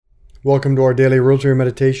Welcome to our daily rosary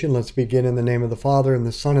meditation. Let's begin in the name of the Father, and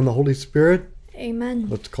the Son, and the Holy Spirit. Amen.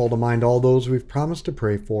 Let's call to mind all those we've promised to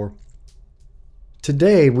pray for.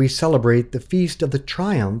 Today we celebrate the feast of the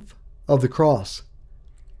triumph of the cross.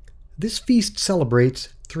 This feast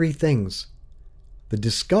celebrates three things: the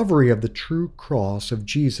discovery of the true cross of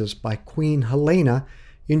Jesus by Queen Helena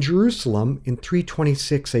in Jerusalem in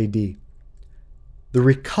 326 AD, the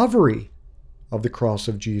recovery of the cross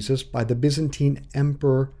of Jesus by the Byzantine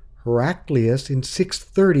Emperor Heraclius in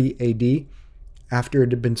 630 AD after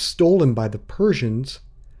it had been stolen by the Persians,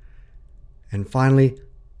 and finally,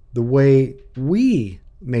 the way we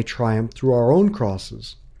may triumph through our own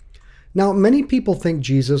crosses. Now, many people think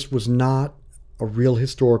Jesus was not a real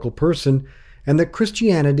historical person and that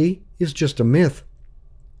Christianity is just a myth.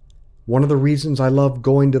 One of the reasons I love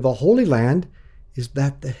going to the Holy Land is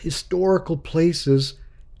that the historical places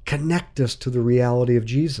connect us to the reality of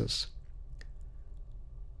Jesus.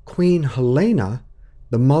 Queen Helena,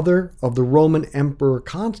 the mother of the Roman Emperor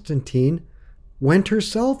Constantine, went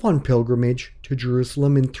herself on pilgrimage to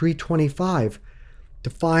Jerusalem in 325 to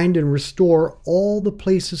find and restore all the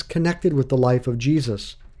places connected with the life of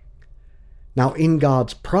Jesus. Now, in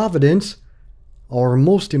God's providence, our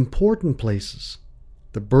most important places: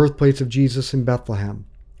 the birthplace of Jesus in Bethlehem,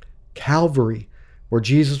 Calvary, where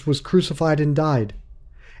Jesus was crucified and died,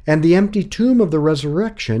 and the empty tomb of the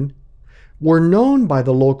resurrection, were known by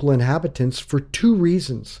the local inhabitants for two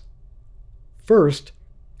reasons. First,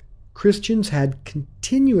 Christians had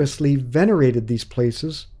continuously venerated these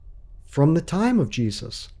places from the time of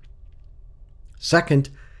Jesus. Second,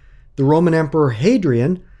 the Roman Emperor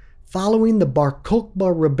Hadrian, following the Bar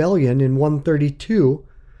Kokhba rebellion in 132,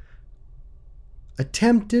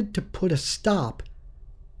 attempted to put a stop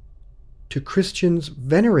to Christians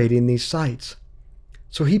venerating these sites.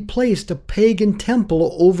 So he placed a pagan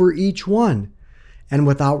temple over each one, and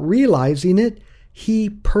without realizing it, he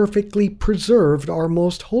perfectly preserved our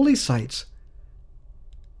most holy sites.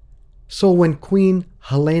 So when Queen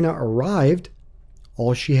Helena arrived,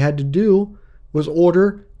 all she had to do was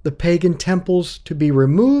order the pagan temples to be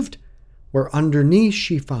removed, where underneath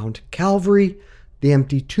she found Calvary, the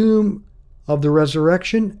empty tomb of the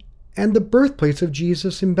resurrection, and the birthplace of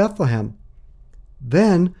Jesus in Bethlehem.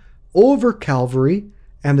 Then, over Calvary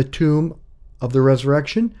and the tomb of the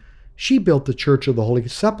resurrection, she built the Church of the Holy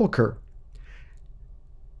Sepulchre.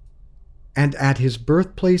 And at his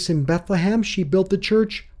birthplace in Bethlehem, she built the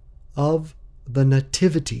Church of the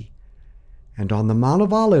Nativity. And on the Mount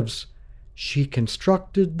of Olives, she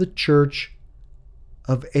constructed the Church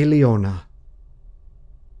of Eleona.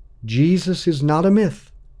 Jesus is not a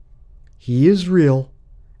myth. He is real,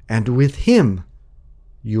 and with him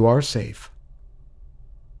you are safe.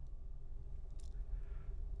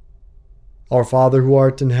 Our Father who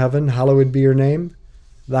art in heaven, hallowed be your name.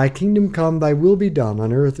 Thy kingdom come, thy will be done,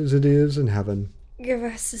 on earth as it is in heaven. Give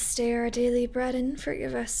us this day our daily bread, and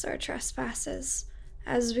forgive us our trespasses,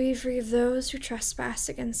 as we forgive those who trespass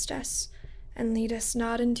against us. And lead us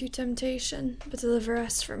not into temptation, but deliver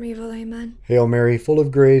us from evil. Amen. Hail Mary, full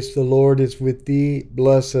of grace, the Lord is with thee.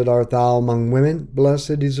 Blessed art thou among women.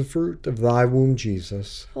 Blessed is the fruit of thy womb,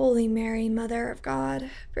 Jesus. Holy Mary, Mother of God,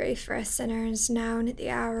 pray for us sinners, now and at the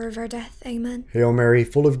hour of our death. Amen. Hail Mary,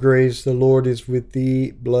 full of grace, the Lord is with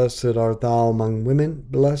thee. Blessed art thou among women.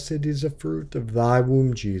 Blessed is the fruit of thy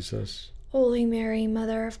womb, Jesus. Holy Mary,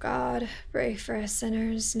 Mother of God, pray for us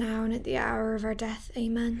sinners, now and at the hour of our death.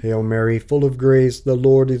 Amen. Hail Mary, full of grace, the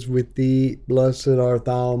Lord is with thee. Blessed art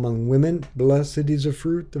thou among women. Blessed is the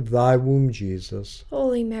fruit of thy womb, Jesus.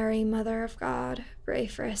 Holy Mary, Mother of God, pray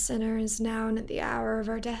for us sinners, now and at the hour of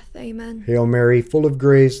our death. Amen. Hail Mary, full of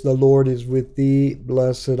grace, the Lord is with thee.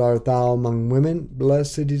 Blessed art thou among women.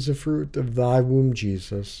 Blessed is the fruit of thy womb,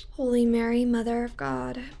 Jesus. Holy Mary, Mother of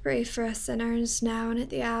God, pray for us sinners, now and at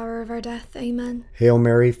the hour of our death. Amen. Hail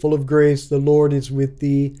Mary, full of grace, the Lord is with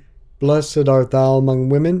thee. Blessed art thou among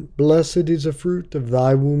women. Blessed is the fruit of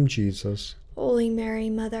thy womb, Jesus. Holy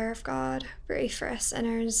Mary, Mother of God, pray for us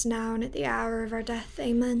sinners, now and at the hour of our death.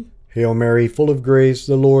 Amen. Hail Mary, full of grace,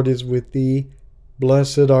 the Lord is with thee.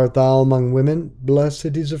 Blessed art thou among women.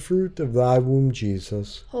 Blessed is the fruit of thy womb,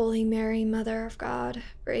 Jesus. Holy Mary, Mother of God,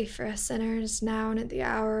 pray for us sinners, now and at the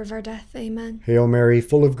hour of our death. Amen. Hail Mary,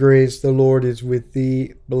 full of grace, the Lord is with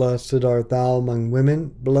thee. Blessed art thou among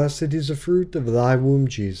women. Blessed is the fruit of thy womb,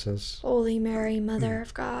 Jesus. Holy Mary, Mother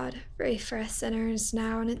of God, pray for us sinners,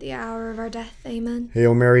 now and at the hour of our death. Amen.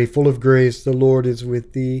 Hail Mary, full of grace, the Lord is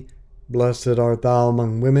with thee. Blessed art thou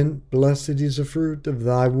among women, blessed is the fruit of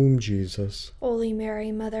thy womb, Jesus. Holy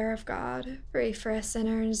Mary, Mother of God, pray for us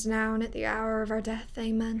sinners now and at the hour of our death.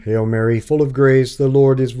 Amen. Hail Mary, full of grace, the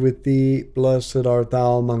Lord is with thee. Blessed art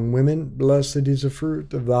thou among women, blessed is the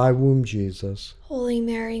fruit of thy womb, Jesus. Holy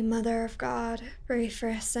Mary, Mother of God, pray for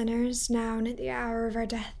us sinners now and at the hour of our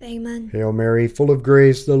death. Amen. Hail Mary, full of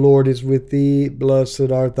grace, the Lord is with thee.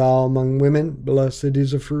 Blessed art thou among women, blessed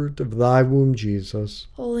is the fruit of thy womb, Jesus.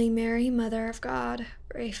 Holy Mary, Mother of God,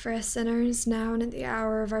 pray for us sinners now and at the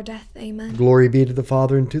hour of our death. Amen. Glory be to the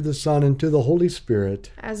Father, and to the Son, and to the Holy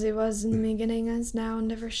Spirit. As it was in the beginning, as now,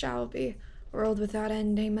 and ever shall be, world without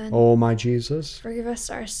end. Amen. O my Jesus, forgive us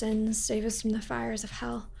our sins, save us from the fires of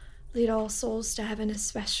hell. Lead all souls to heaven,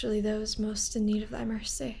 especially those most in need of thy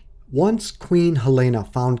mercy. once Queen Helena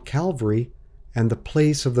found Calvary and the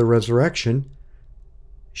place of the resurrection,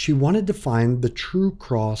 she wanted to find the true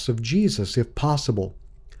cross of Jesus, if possible.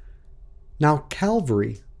 Now,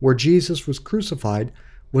 Calvary, where Jesus was crucified,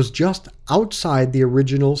 was just outside the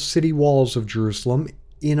original city walls of Jerusalem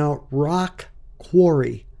in a rock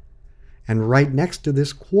quarry. And right next to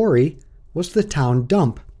this quarry was the town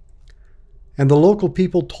dump. And the local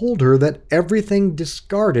people told her that everything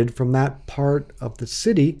discarded from that part of the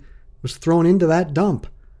city was thrown into that dump.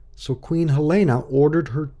 So Queen Helena ordered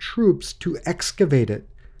her troops to excavate it.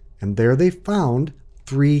 And there they found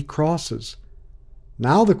 3 crosses.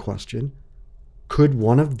 Now the question, could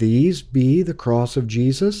one of these be the cross of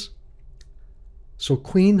Jesus? So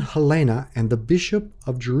Queen Helena and the Bishop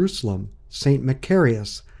of Jerusalem, St.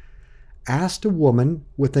 Macarius, asked a woman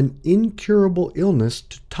with an incurable illness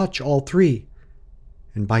to touch all 3.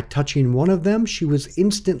 And by touching one of them, she was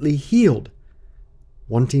instantly healed.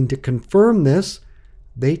 Wanting to confirm this,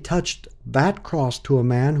 they touched that cross to a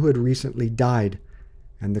man who had recently died.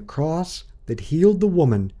 And the cross that healed the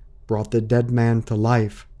woman brought the dead man to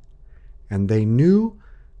life. And they knew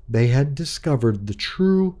they had discovered the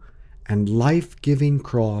true and life-giving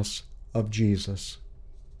cross of Jesus.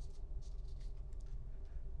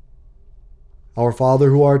 Our Father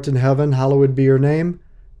who art in heaven, hallowed be your name.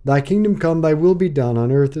 Thy kingdom come, thy will be done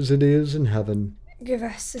on earth as it is in heaven. Give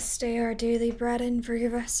us this day our daily bread, and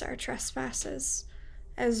forgive us our trespasses,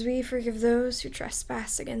 as we forgive those who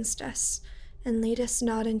trespass against us. And lead us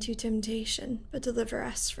not into temptation, but deliver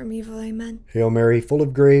us from evil. Amen. Hail Mary, full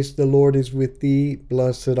of grace, the Lord is with thee.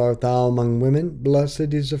 Blessed art thou among women,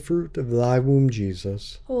 blessed is the fruit of thy womb,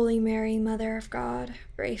 Jesus. Holy Mary, Mother of God,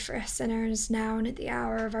 pray for us sinners now and at the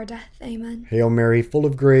hour of our death. Amen. Hail Mary, full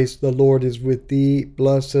of grace, the Lord is with thee.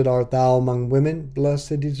 Blessed art thou among women,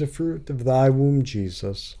 blessed is the fruit of thy womb,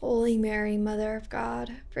 Jesus. Holy Mary, Mother of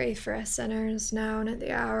God, pray for us sinners now and at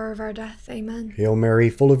the hour of our death. Amen. Hail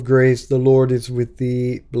Mary, full of grace, the Lord is with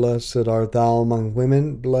thee. Blessed art thou among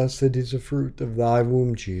women, blessed is the fruit of thy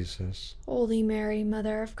womb, Jesus. Holy Mary,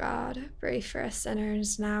 Mother of God, pray for us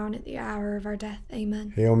sinners now and at the hour of our death.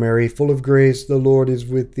 Amen. Hail Mary, full of grace, the Lord is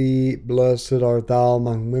with thee. Blessed art thou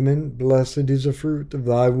among women, blessed is the fruit of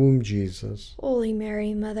thy womb, Jesus. Holy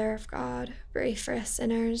Mary, Mother of God, pray for us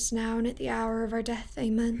sinners now and at the hour of our death.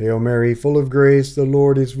 Amen. Hail Mary, full of grace, the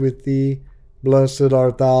Lord is with thee. Blessed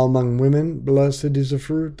art thou among women, blessed is the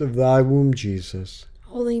fruit of thy womb, Jesus.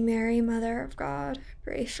 Holy Mary, Mother of God,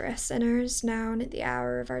 pray for us sinners now and at the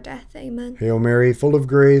hour of our death. Amen. Hail Mary, full of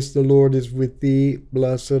grace, the Lord is with thee.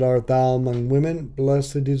 Blessed art thou among women,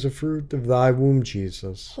 blessed is the fruit of thy womb,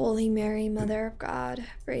 Jesus. Holy Mary, Mother of God,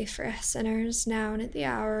 pray for us sinners now and at the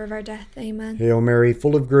hour of our death. Amen. Hail Mary,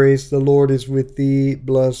 full of grace, the Lord is with thee.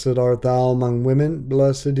 Blessed art thou among women,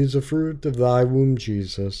 blessed is the fruit of thy womb,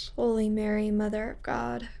 Jesus. Holy Mary, Mother of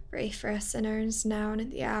God, pray for us sinners now and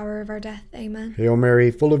at the hour of our death. Amen. Hail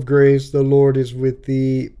Mary, full of grace, the Lord is with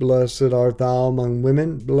thee. Blessed art thou among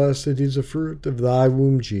women, blessed is the fruit of thy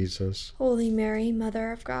womb, Jesus. Holy Mary,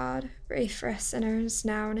 Mother of God, pray for us sinners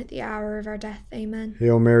now and at the hour of our death. Amen.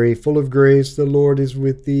 Hail Mary, full of grace, the Lord is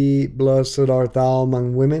with thee. Blessed art thou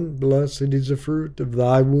among women, blessed is the fruit of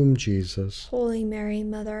thy womb, Jesus. Holy Mary,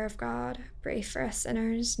 Mother of God, pray for us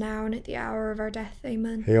sinners now and at the hour of our death.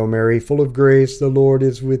 Amen. Hail Mary, full of grace, the Lord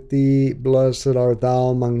is with thee. Blessed art thou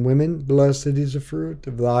among women, blessed is the fruit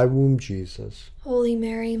of thy womb, Jesus. Holy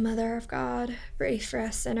Mary, Mother of God, pray for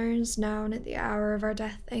us sinners now and at the hour of our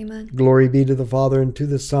death. Amen. Glory be to the Father, and to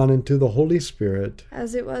the Son, and to the Holy Spirit.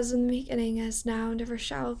 As it was in the beginning, as now, and ever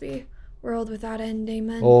shall be, world without end.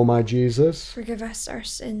 Amen. O my Jesus, forgive us our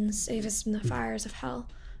sins, save us from the fires of hell.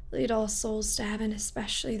 Lead all souls to heaven,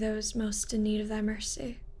 especially those most in need of thy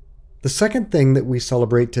mercy. the second thing that we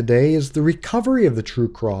celebrate today is the recovery of the true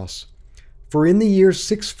cross. For in the year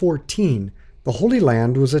 614, the Holy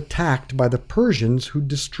Land was attacked by the Persians, who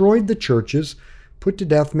destroyed the churches put to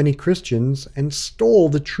death many Christians and stole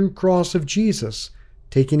the true cross of Jesus,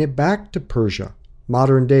 taking it back to Persia,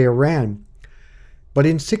 modern-day Iran. But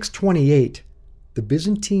in 628, the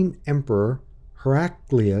Byzantine Emperor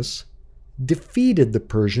Heraclius defeated the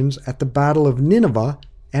Persians at the Battle of Nineveh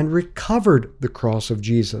and recovered the cross of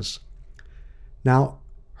Jesus. Now,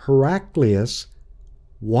 Heraclius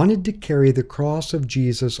wanted to carry the cross of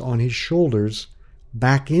Jesus on his shoulders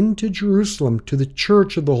back into Jerusalem to the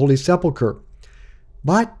Church of the Holy Sepulchre,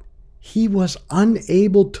 but he was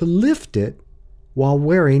unable to lift it while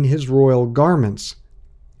wearing his royal garments.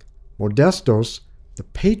 Modestus, the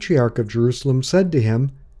Patriarch of Jerusalem, said to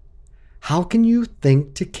him, "How can you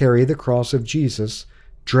think to carry the cross of Jesus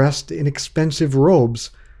dressed in expensive robes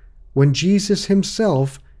when Jesus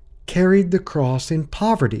himself carried the cross in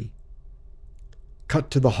poverty?" Cut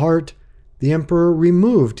to the heart, the emperor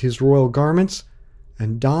removed his royal garments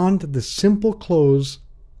and donned the simple clothes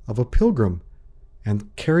of a pilgrim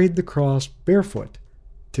and carried the cross barefoot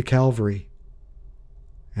to Calvary.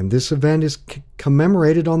 And this event is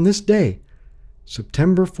commemorated on this day,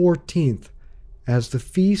 September 14th, as the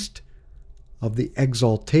feast of the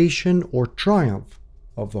exaltation or triumph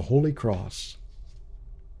of the Holy Cross.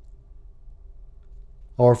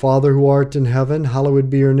 Our Father who art in heaven, hallowed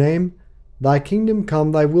be your name. Thy kingdom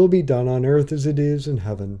come, thy will be done on earth as it is in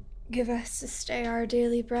heaven. Give us this day our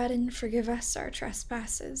daily bread, and forgive us our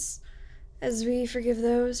trespasses, as we forgive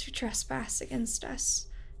those who trespass against us.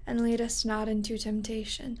 And lead us not into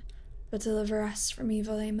temptation, but deliver us from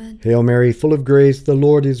evil. Amen. Hail Mary, full of grace, the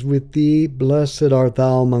Lord is with thee. Blessed art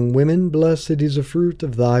thou among women. Blessed is the fruit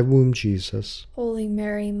of thy womb, Jesus. Holy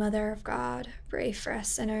Mary, Mother of God, pray for us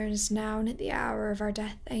sinners, now and at the hour of our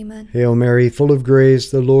death. Amen. Hail Mary, full of grace,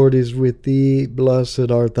 the Lord is with thee. Blessed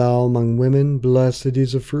art thou among women. Blessed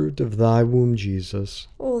is the fruit of thy womb, Jesus.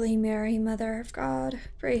 Holy Mary, Mother of God,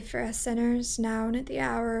 pray for us sinners, now and at the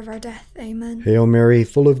hour of our death. Amen. Hail Mary,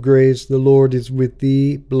 full of grace, the Lord is with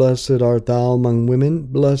thee. Blessed art thou among women.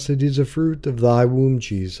 Blessed is the fruit of thy womb,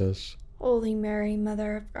 Jesus. Holy Mary,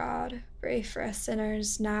 Mother of God, pray for us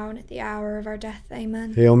sinners, now and at the hour of our death.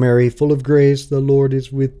 Amen. Hail Mary, full of grace, the Lord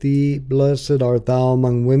is with thee. Blessed art thou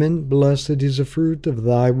among women. Blessed is the fruit of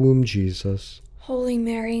thy womb, Jesus. Holy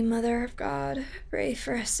Mary, Mother of God, pray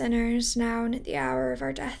for us sinners, now and at the hour of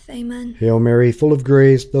our death. Amen. Hail Mary, full of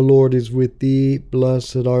grace, the Lord is with thee.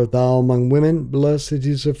 Blessed art thou among women. Blessed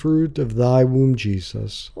is the fruit of thy womb,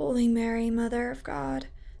 Jesus. Holy Mary, Mother of God,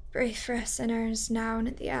 pray for us sinners, now and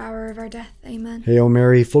at the hour of our death. Amen. Hail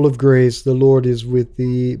Mary, full of grace, the Lord is with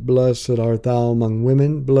thee. Blessed art thou among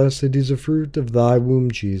women. Blessed is the fruit of thy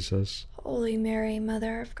womb, Jesus. Holy Mary,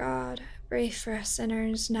 Mother of God, pray for us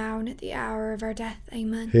sinners, now and at the hour of our death.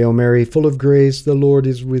 Amen. Hail Mary, full of grace, the Lord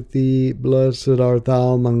is with thee. Blessed art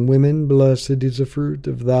thou among women. Blessed is the fruit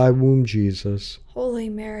of thy womb, Jesus. Holy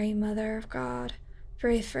Mary, Mother of God,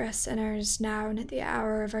 pray for us sinners, now and at the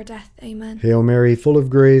hour of our death. Amen. Hail Mary, full of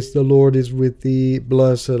grace, the Lord is with thee.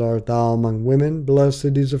 Blessed art thou among women.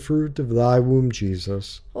 Blessed is the fruit of thy womb,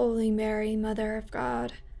 Jesus. Holy Mary, Mother of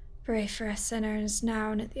God, pray for us sinners,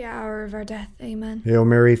 now and at the hour of our death. Amen. Hail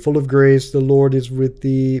Mary, full of grace, the Lord is with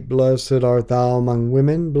thee. Blessed art thou among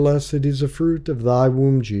women. Blessed is the fruit of thy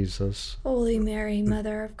womb, Jesus. Holy Mary,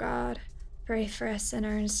 Mother of God, pray for us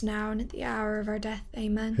sinners, now and at the hour of our death.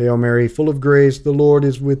 Amen. Hail Mary, full of grace, the Lord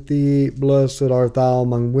is with thee. Blessed art thou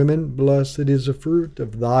among women. Blessed is the fruit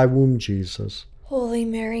of thy womb, Jesus. Holy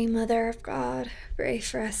Mary, Mother of God, pray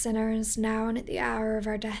for us sinners, now and at the hour of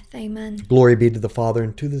our death. Amen. Glory be to the Father,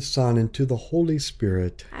 and to the Son, and to the Holy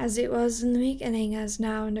Spirit. As it was in the beginning, as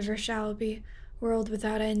now, and ever shall be, world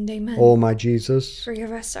without end. Amen. O my Jesus,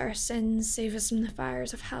 forgive us our sins, save us from the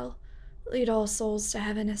fires of hell. Lead all souls to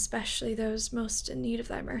heaven, especially those most in need of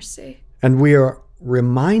thy mercy. And we are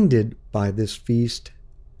reminded by this feast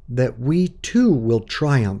that we too will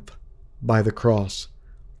triumph by the cross.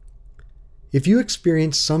 If you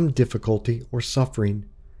experience some difficulty or suffering,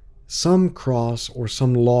 some cross or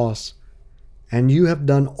some loss, and you have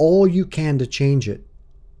done all you can to change it,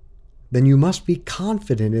 then you must be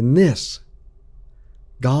confident in this.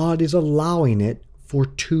 God is allowing it for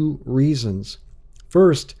two reasons.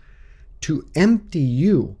 First, to empty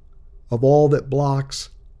you of all that blocks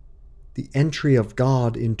the entry of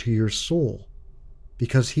God into your soul,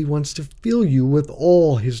 because He wants to fill you with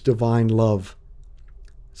all His divine love.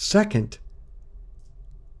 Second,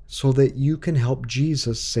 so that you can help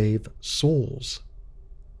Jesus save souls.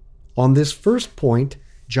 On this first point,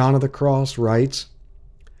 John of the Cross writes,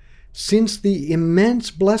 "Since the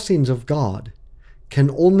immense blessings of God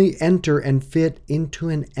can only enter and fit into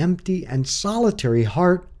an empty and solitary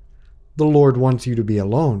heart, the Lord wants you to be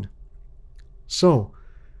alone. So,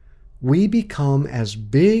 we become as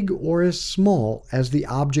big or as small as the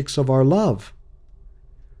objects of our love.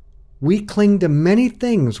 We cling to many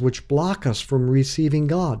things which block us from receiving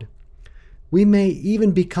God. We may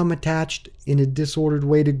even become attached in a disordered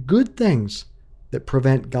way to good things that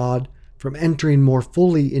prevent God from entering more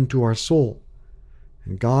fully into our soul.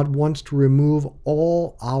 And God wants to remove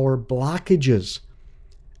all our blockages.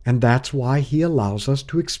 And that's why He allows us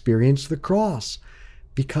to experience the cross,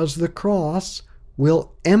 because the cross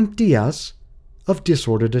will empty us of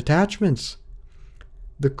disordered attachments.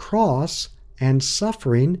 The cross and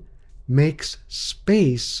suffering makes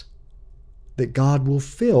space that God will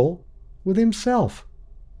fill with Himself.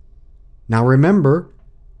 Now remember,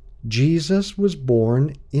 Jesus was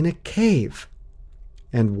born in a cave.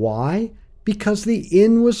 And why? Because the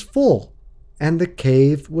inn was full and the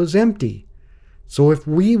cave was empty. So if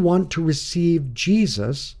we want to receive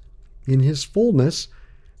Jesus in His fullness,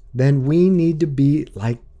 then we need to be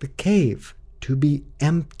like the cave, to be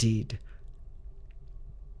emptied.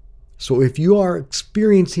 So if you are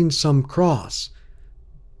experiencing some cross,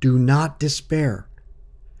 do not despair.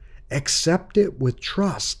 Accept it with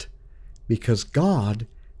trust, because God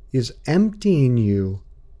is emptying you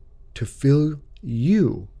to fill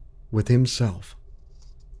you with Himself.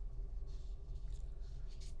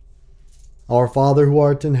 Our Father who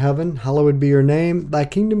art in heaven, hallowed be your name. Thy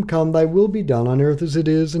kingdom come, thy will be done on earth as it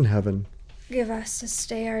is in heaven. Give us this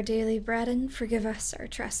day our daily bread, and forgive us our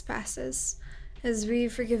trespasses, as we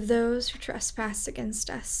forgive those who trespass against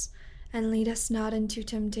us. And lead us not into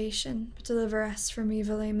temptation, but deliver us from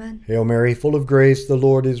evil. Amen. Hail Mary, full of grace, the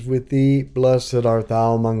Lord is with thee. Blessed art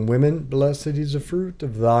thou among women. Blessed is the fruit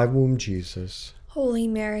of thy womb, Jesus. Holy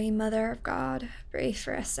Mary, Mother of God, pray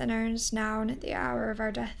for us sinners, now and at the hour of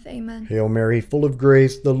our death. Amen. Hail Mary, full of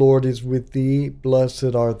grace, the Lord is with thee.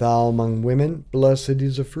 Blessed art thou among women. Blessed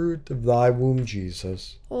is the fruit of thy womb,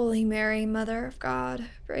 Jesus. Holy Mary, Mother of God,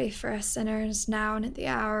 pray for us sinners, now and at the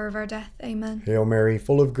hour of our death. Amen. Hail Mary,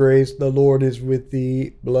 full of grace, the Lord is with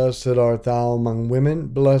thee. Blessed art thou among women.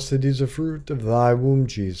 Blessed is the fruit of thy womb,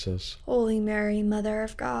 Jesus. Holy Mary, Mother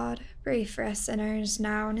of God, pray for us sinners,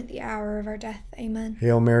 now and at the hour of our death. Amen.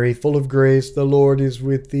 Hail Mary, full of grace, the Lord is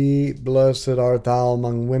with thee. Blessed art thou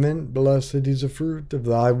among women. Blessed is the fruit of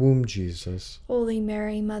thy womb, Jesus. Holy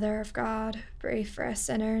Mary, Mother of God, pray for us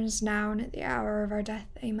sinners, now and at the hour of our death.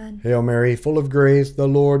 Amen. Hail Mary, full of grace, the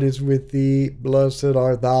Lord is with thee. Blessed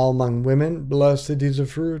art thou among women. Blessed is the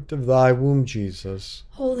fruit of thy womb, Jesus.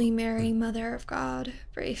 Holy Mary, Mother of God,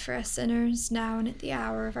 pray for us sinners, now and at the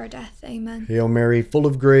hour of our death. Amen. Hail Mary, full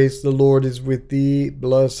of grace, the Lord is with thee.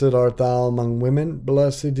 Blessed art thou among women.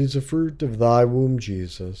 Blessed is the fruit of thy womb,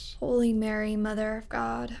 Jesus. Holy Mary, Mother of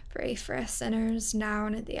God, pray for us sinners, now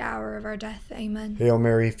and at the hour of our death. Amen. Hail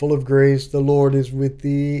Mary, full of grace, the Lord is with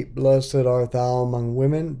thee. Blessed art thou among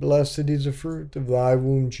women. Blessed is the fruit of thy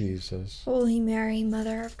womb, Jesus. Holy Mary,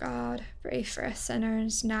 Mother of God, pray for us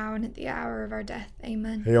sinners, now and at the hour of our death.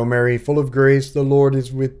 Amen. Hail Mary, full of grace, the Lord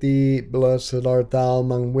is with thee. Blessed art thou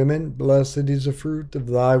among women. Blessed is the fruit of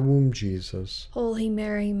thy womb, Jesus. Holy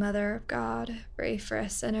Mary, Mother of God, pray for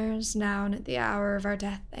us sinners, now and at the hour of our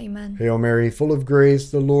death. Amen. Hail Mary, full of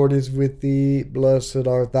grace, the Lord is with thee. Blessed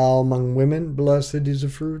art thou among women. Blessed is the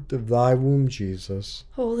fruit of thy womb, Jesus.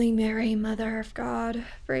 Holy Mary, Mother of God,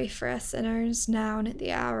 pray for us sinners, now and at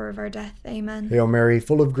the hour of our death. Amen. Hail Mary,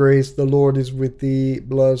 full of grace, the Lord is with thee.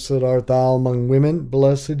 Blessed art thou among women.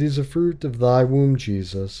 Blessed is the fruit of thy womb,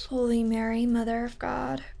 Jesus. Holy Mary, Mother of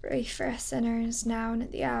God, pray for us sinners, now and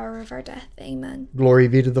at the hour of our death. Amen. Glory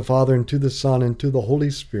be to the Father, and to the Son, and to the Holy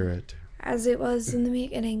Spirit. As it was in the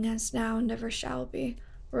beginning, as now, and ever shall be,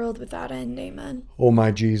 world without end. Amen. O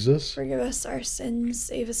my Jesus, forgive us our sins,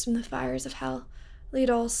 save us from the fires of hell. Lead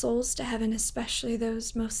all souls to heaven, especially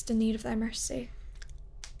those most in need of thy mercy.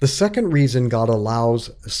 the second reason God allows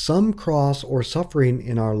some cross or suffering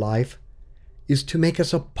in our life is to make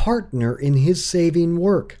us a partner in His saving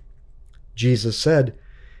work. Jesus said,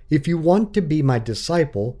 "If you want to be my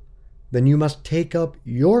disciple, then you must take up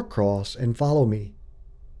your cross and follow me."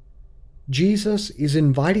 Jesus is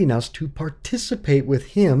inviting us to participate with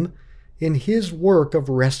Him in His work of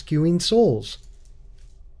rescuing souls.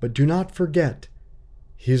 But do not forget,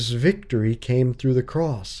 His victory came through the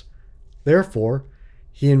cross. Therefore,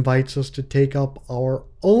 He invites us to take up our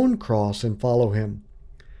own cross and follow Him.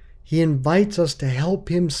 He invites us to help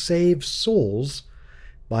Him save souls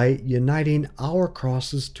by uniting our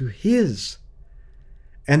crosses to His.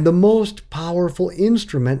 And the most powerful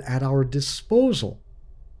instrument at our disposal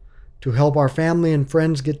to help our family and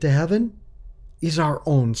friends get to heaven is our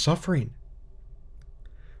own suffering.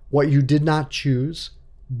 What you did not choose,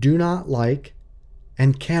 do not like,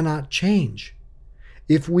 and cannot change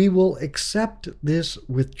If we will accept this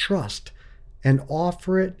with trust and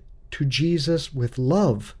offer it to Jesus with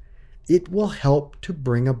love, it will help to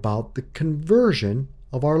bring about the conversion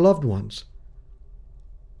of our loved ones.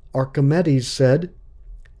 Archimedes said,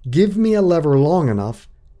 "Give me a lever long enough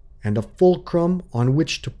and a fulcrum on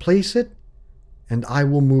which to place it, and I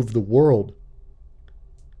will move the world."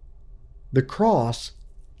 The cross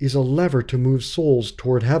is a lever to move souls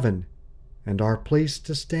toward heaven, and our place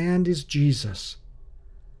to stand is Jesus.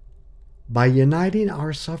 By uniting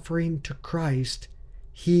our suffering to Christ,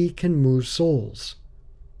 He can move souls.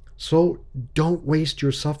 So don't waste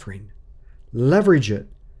your suffering. Leverage it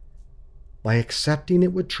by accepting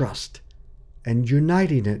it with trust and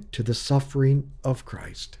uniting it to the suffering of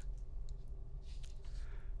Christ.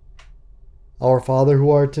 Our Father who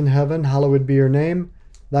art in heaven, hallowed be your name.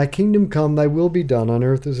 Thy kingdom come, thy will be done on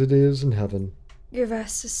earth as it is in heaven. Give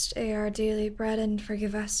us this day our daily bread, and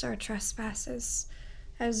forgive us our trespasses,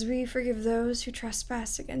 as we forgive those who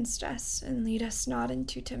trespass against us. And lead us not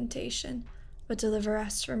into temptation, but deliver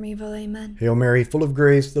us from evil. Amen. Hail Mary, full of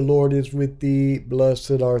grace, the Lord is with thee.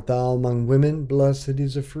 Blessed art thou among women. Blessed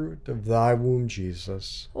is the fruit of thy womb,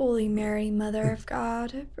 Jesus. Holy Mary, Mother of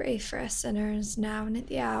God, pray for us sinners, now and at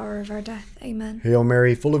the hour of our death. Amen. Hail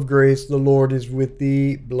Mary, full of grace, the Lord is with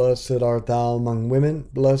thee. Blessed art thou among women.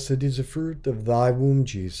 Blessed is the fruit of thy womb,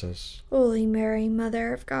 Jesus. Holy Mary,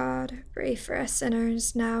 Mother of God, pray for us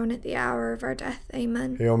sinners, now and at the hour of our death.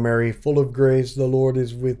 Amen. Hail Mary, full of grace, the Lord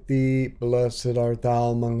is with thee. Blessed art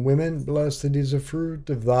thou among women. Blessed is the fruit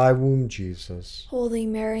of thy womb, Jesus. Holy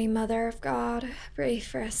Mary, Mother of God, pray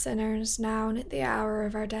for us sinners, now and at the hour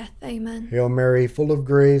of our death. Amen. Hail Mary, full of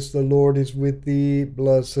grace, the Lord is with thee.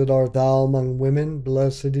 Blessed art thou among women.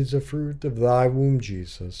 Blessed is the fruit of thy womb,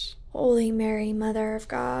 Jesus. Holy Mary, Mother of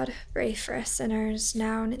God, pray for us sinners,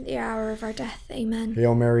 now and at the hour of our death. Amen.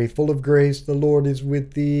 Hail Mary, full of grace, the Lord is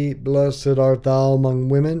with thee. Blessed art thou among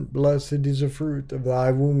women. Blessed is the fruit of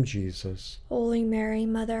thy womb, Jesus. Holy Mary,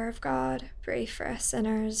 Mother of God, pray for us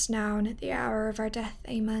sinners, now and at the hour of our death.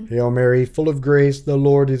 Amen. Hail Mary, full of grace, the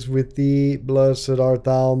Lord is with thee. Blessed art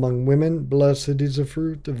thou among women. Blessed is the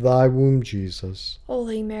fruit of thy womb, Jesus.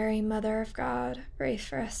 Holy Mary, Mother of God, pray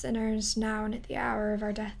for us sinners, now and at the hour of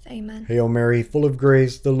our death. Amen. Hail Mary, full of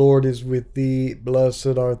grace, the Lord is with thee.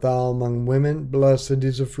 Blessed art thou among women. Blessed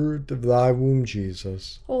is the fruit of thy womb,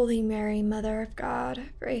 Jesus. Holy Mary, Mother of God,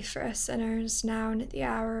 pray for us sinners, now and at the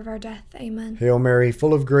hour of our death. Amen. Hail Mary,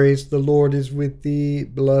 full of grace, the Lord is with thee.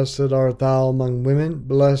 Blessed art thou among women.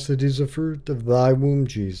 Blessed is the fruit of thy womb,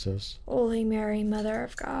 Jesus. Holy Mary, Mother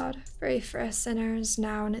of God, pray for us sinners,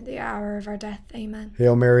 now and at the hour of our death. Amen.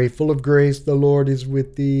 Hail Mary, full of grace, the Lord is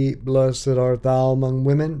with thee. Blessed art thou among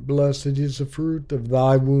women. Blessed is the fruit of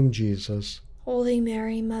thy womb, Jesus. Holy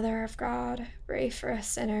Mary, Mother of God, pray for us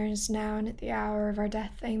sinners, now and at the hour of our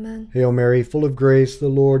death. Amen. Hail Mary, full of grace, the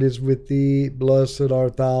Lord is with thee. Blessed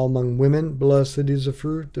art thou among women. Blessed is the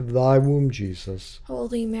fruit of thy womb, Jesus.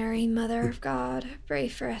 Holy Mary, Mother of God, pray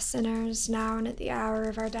for us sinners, now and at the hour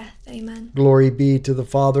of our death. Amen. Glory be to the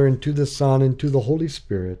Father, and to the Son, and to the Holy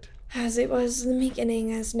Spirit. As it was in the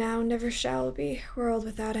beginning, as now, and ever shall be, world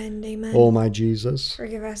without end. Amen. O my Jesus,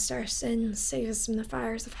 forgive us our sins, save us from the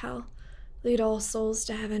fires of hell. Lead all souls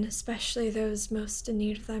to heaven, especially those most in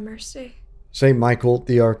need of thy mercy. Saint Michael,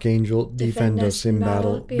 the Archangel, defend us in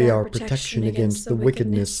battle. Be our protection against the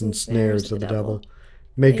wickedness and snares of the devil.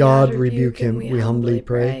 May God rebuke him, we humbly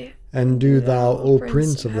pray. And do thou, O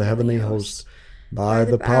Prince of the heavenly host, by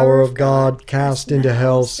the power of God, cast into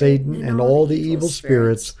hell Satan and all the evil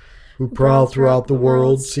spirits who prowl throughout the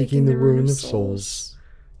world, seeking the ruin of souls.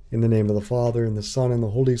 In the name of the Father, and the Son, and the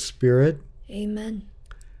Holy Spirit. Amen.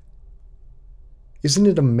 Isn't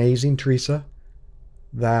it amazing, Teresa,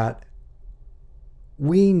 that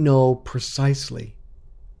we know precisely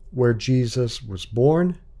where Jesus was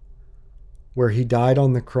born, where he died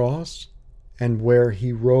on the cross, and where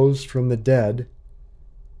he rose from the dead,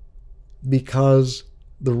 because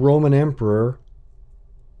the Roman emperor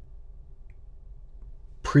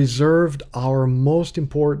preserved our most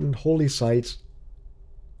important holy sites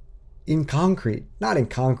in concrete. Not in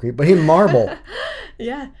concrete, but in marble.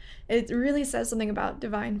 Yeah, it really says something about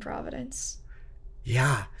divine providence.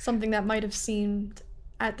 Yeah. Something that might have seemed,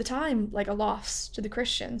 at the time, like a loss to the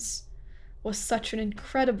Christians, was such an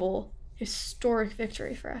incredible, historic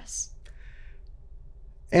victory for us.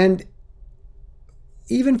 And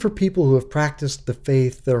even for people who have practiced the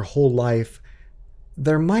faith their whole life,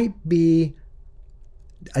 there might be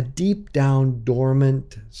a deep down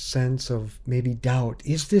dormant sense of maybe doubt.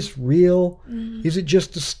 Is this real? Is it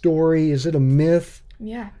just a story? Is it a myth?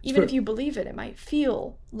 Yeah. Even if you believe it, it might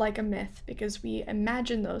feel like a myth because we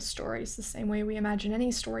imagine those stories the same way we imagine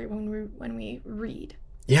any story when we read.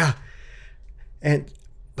 Yeah.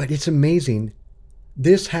 But it's amazing.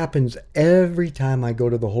 This happens every time I go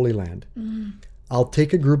to the Holy Land. I'll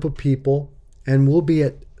take a group of people and we'll be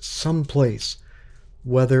at some place,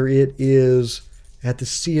 whether it is at the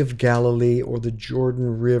Sea of Galilee or the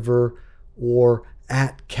Jordan River or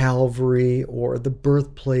at Calvary or the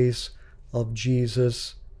birthplace of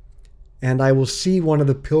Jesus. And I will see one of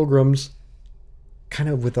the pilgrims kind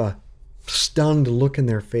of with a stunned look in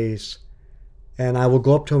their face. And I will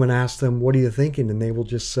go up to them and ask them, what are you thinking? And they will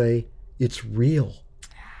just say, it's real.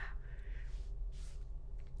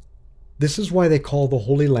 This is why they call the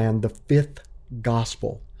Holy Land the fifth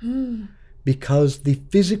gospel. Because the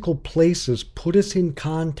physical places put us in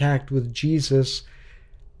contact with Jesus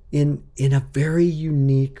in a very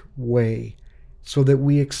unique way, so that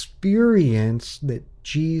we experience that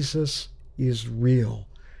Jesus is real.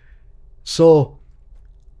 So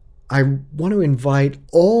I want to invite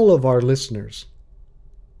all of our listeners,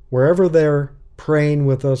 wherever they're praying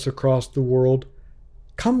with us across the world,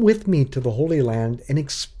 come with me to the Holy Land and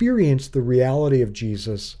experience the reality of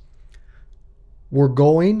Jesus. We're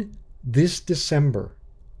going this December,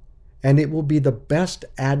 and it will be the best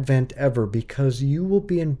Advent ever because you will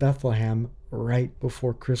be in Bethlehem right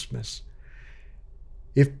before Christmas.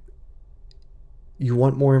 If you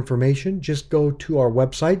want more information, just go to our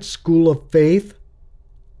website,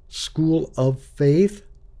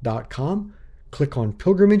 schooloffaith.com. Click on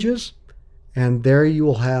pilgrimages, and there you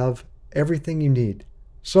will have everything you need.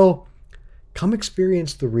 So come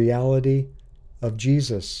experience the reality of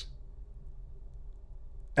Jesus.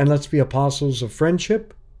 And let's be apostles of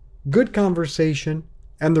friendship, good conversation,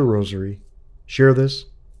 and the rosary. Share this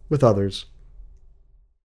with others.